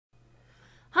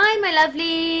my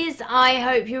lovelies, I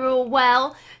hope you're all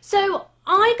well. So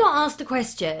I got asked a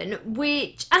question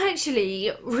which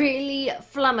actually really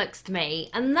flummoxed me,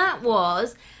 and that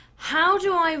was, how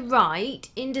do I write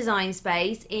in Design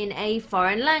Space in a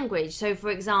foreign language? So for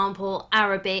example,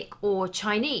 Arabic or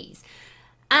Chinese.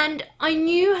 And I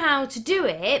knew how to do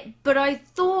it, but I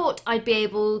thought I'd be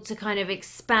able to kind of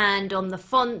expand on the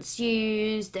fonts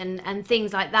used and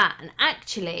things like that. And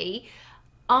actually,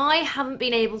 I haven't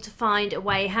been able to find a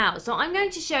way how. So I'm going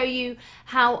to show you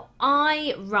how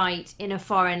I write in a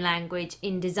foreign language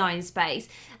in Design Space.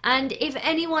 And if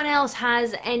anyone else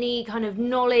has any kind of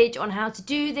knowledge on how to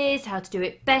do this, how to do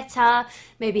it better,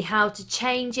 maybe how to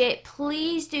change it,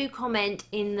 please do comment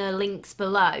in the links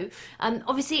below.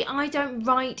 Obviously, I don't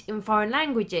write in foreign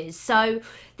languages, so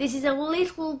this is a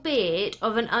little bit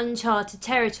of an uncharted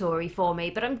territory for me,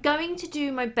 but I'm going to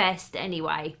do my best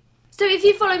anyway. So if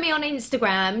you follow me on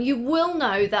Instagram, you will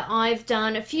know that I've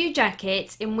done a few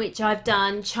jackets in which I've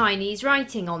done Chinese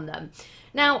writing on them.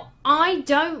 Now, I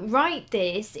don't write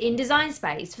this in Design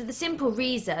Space for the simple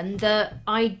reason that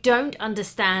I don't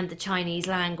understand the Chinese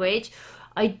language.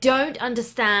 I don't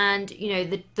understand,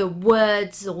 the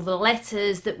words or the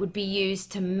letters that would be used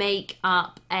to make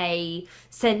up a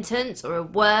sentence or a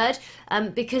word,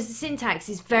 because the syntax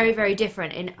is very, very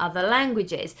different in other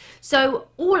languages. So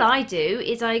all I do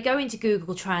is I go into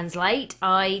Google Translate,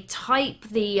 I type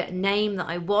the name that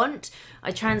I want,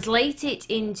 I translate it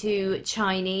into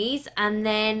Chinese, and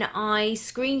then I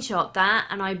screenshot that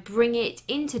and I bring it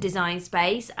into Design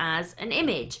Space as an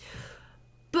image.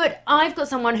 But I've got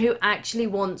someone who actually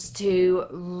wants to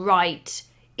write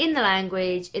in the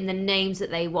language, in the names that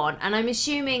they want. And I'm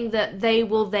assuming that they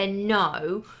will then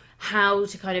know how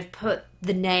to kind of put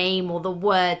the name or the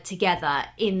word together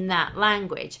in that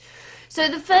language. So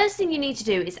the first thing you need to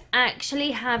do is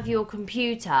actually have your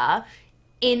computer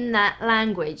in that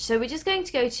language. So we're just going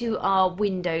to go to our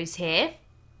Windows here.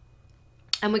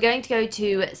 And we're going to go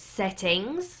to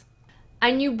Settings.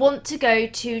 And you want to go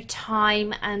to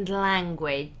Time and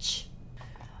Language.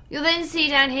 You'll then see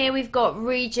down here we've got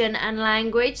Region and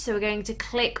Language, so we're going to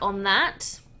click on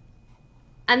that.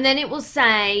 And then it will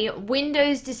say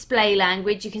Windows Display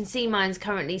Language. You can see mine's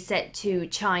currently set to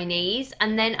Chinese.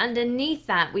 And then underneath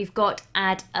that we've got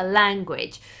Add a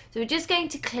Language. So we're just going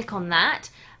to click on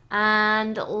that.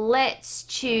 And let's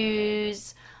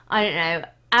choose, I don't know,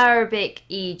 Arabic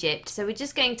Egypt. So we're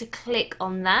just going to click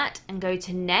on that and go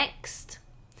to Next.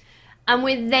 And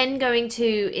we're then going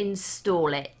to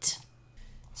install it.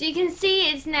 So you can see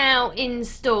it's now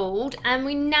installed, and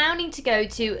we now need to go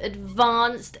to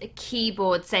Advanced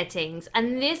Keyboard Settings,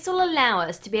 and this will allow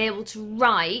us to be able to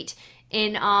write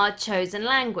in our chosen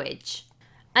language.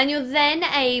 And you're then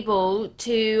able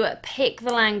to pick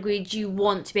the language you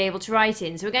want to be able to write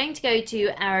in. So we're going to go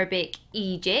to Arabic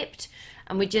Egypt,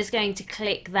 and we're just going to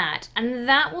click that, and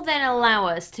that will then allow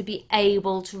us to be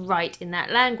able to write in that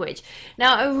language.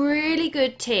 Now, a really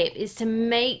good tip is to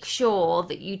make sure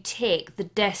that you tick the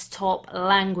desktop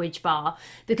language bar,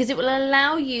 because it will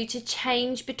allow you to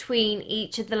change between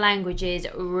each of the languages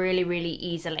really, really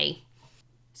easily.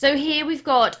 So here we've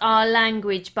got our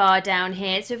language bar down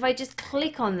here, so if I just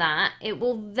click on that, it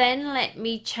will then let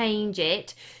me change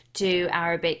it to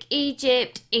Arabic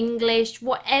Egypt, English,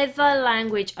 whatever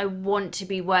language I want to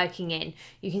be working in.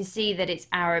 You can see that it's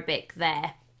Arabic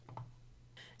there.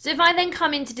 So if I then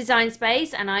come into Design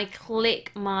Space and I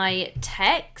click my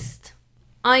text,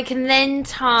 I can then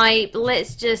type,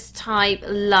 let's just type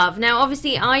love. Now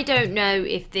obviously I don't know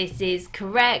if this is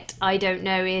correct, I don't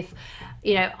know if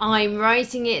I'm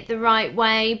writing it the right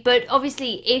way, but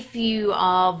obviously if you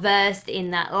are versed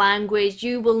in that language,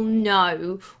 you will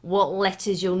know what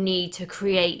letters you'll need to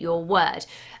create your word.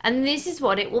 And this is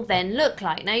what it will then look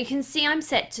like. Now you can see I'm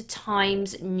set to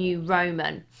Times New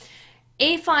Roman.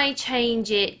 If I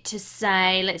change it to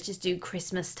say, let's just do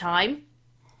Christmas time,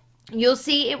 you'll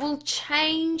see it will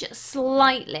change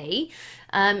slightly.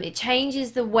 It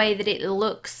changes the way that it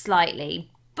looks slightly.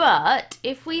 But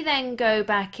if we then go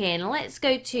back in, let's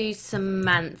go to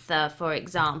Samantha, for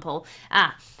example.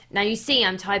 Now you see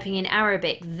I'm typing in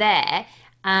Arabic there,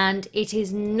 and it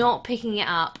is not picking it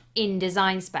up in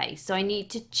Design Space. So I need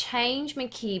to change my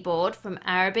keyboard from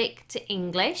Arabic to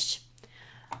English.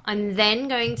 I'm then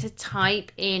going to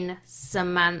type in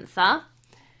Samantha.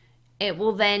 It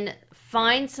will then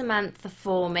find Samantha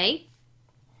for me.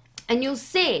 And you'll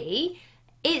see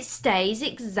it stays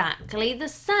exactly the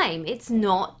same. It's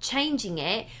not changing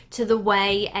it to the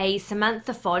way a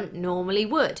Samantha font normally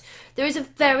would. There is a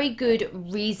very good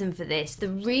reason for this. The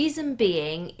reason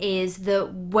being is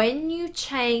that when you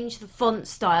change the font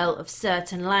style of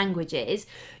certain languages,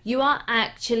 you are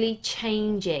actually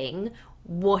changing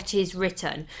what is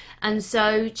written. And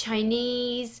so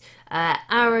Chinese,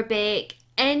 Arabic,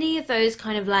 any of those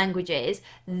kind of languages,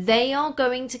 they are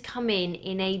going to come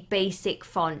in a basic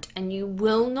font, and you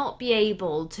will not be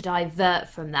able to divert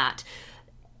from that.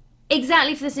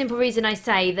 Exactly for the simple reason I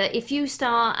say that if you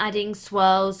start adding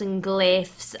swirls and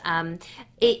glyphs,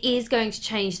 it is going to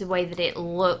change the way that it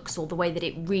looks, or the way that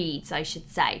it reads, I should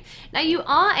say. Now you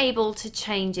are able to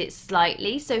change it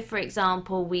slightly. So for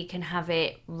example, we can have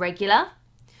it regular,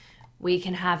 we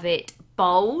can have it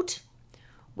bold,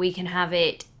 we can have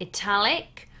it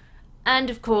italic, and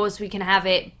of course we can have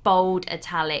it bold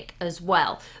italic as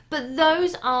well. But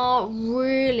those are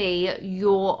really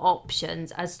your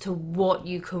options as to what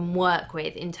you can work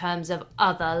with in terms of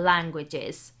other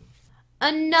languages.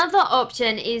 Another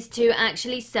option is to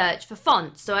actually search for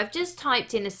fonts. So I've just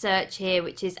typed in a search here,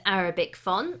 which is Arabic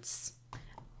fonts,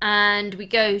 and we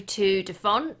go to the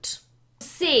font.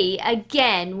 See,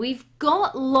 again, we've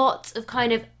got lots of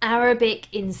kind of Arabic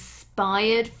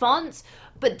inspired fonts,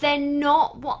 but they're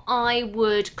not what I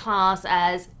would class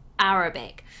as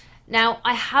Arabic. Now,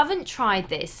 I haven't tried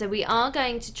this, so we are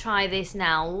going to try this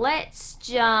now. Let's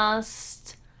try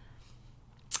this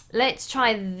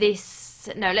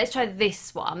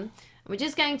one. We're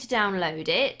just going to download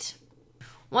it.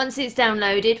 Once it's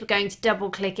downloaded, we're going to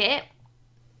double click it,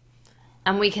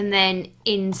 and we can then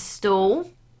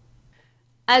install.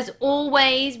 As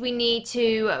always, we need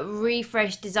to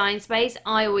refresh Design Space.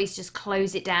 I always just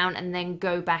close it down and then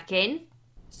go back in.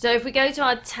 So if we go to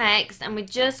our text, and we're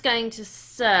just going to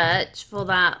search for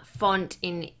that font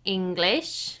in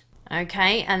English.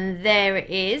 Okay, and there it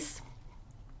is.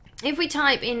 If we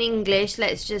type in English,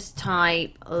 let's just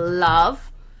type love.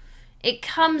 It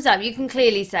comes up, you can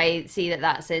clearly see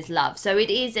that says love. So it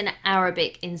is an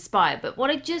Arabic inspired. But what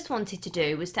I just wanted to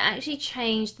do was to actually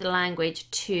change the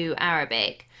language to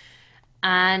Arabic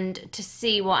and to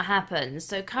see what happens.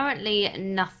 So currently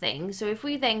nothing. So if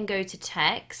we then go to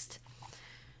text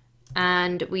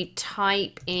and we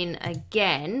type in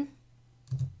again,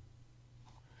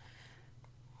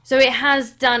 so it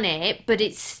has done it, but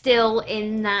it's still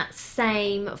in that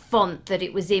same font that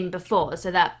it was in before,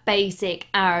 so that basic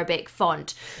Arabic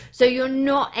font. So you're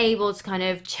not able to kind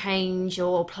of change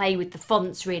or play with the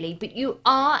fonts really, but you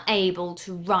are able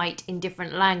to write in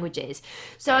different languages.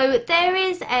 So there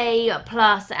is a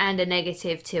plus and a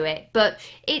negative to it, but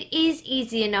it is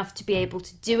easy enough to be able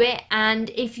to do it. And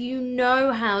if you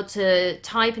know how to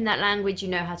type in that language, you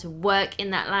know how to work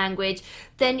in that language,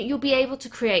 then you'll be able to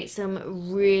create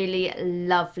some really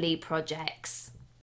lovely projects.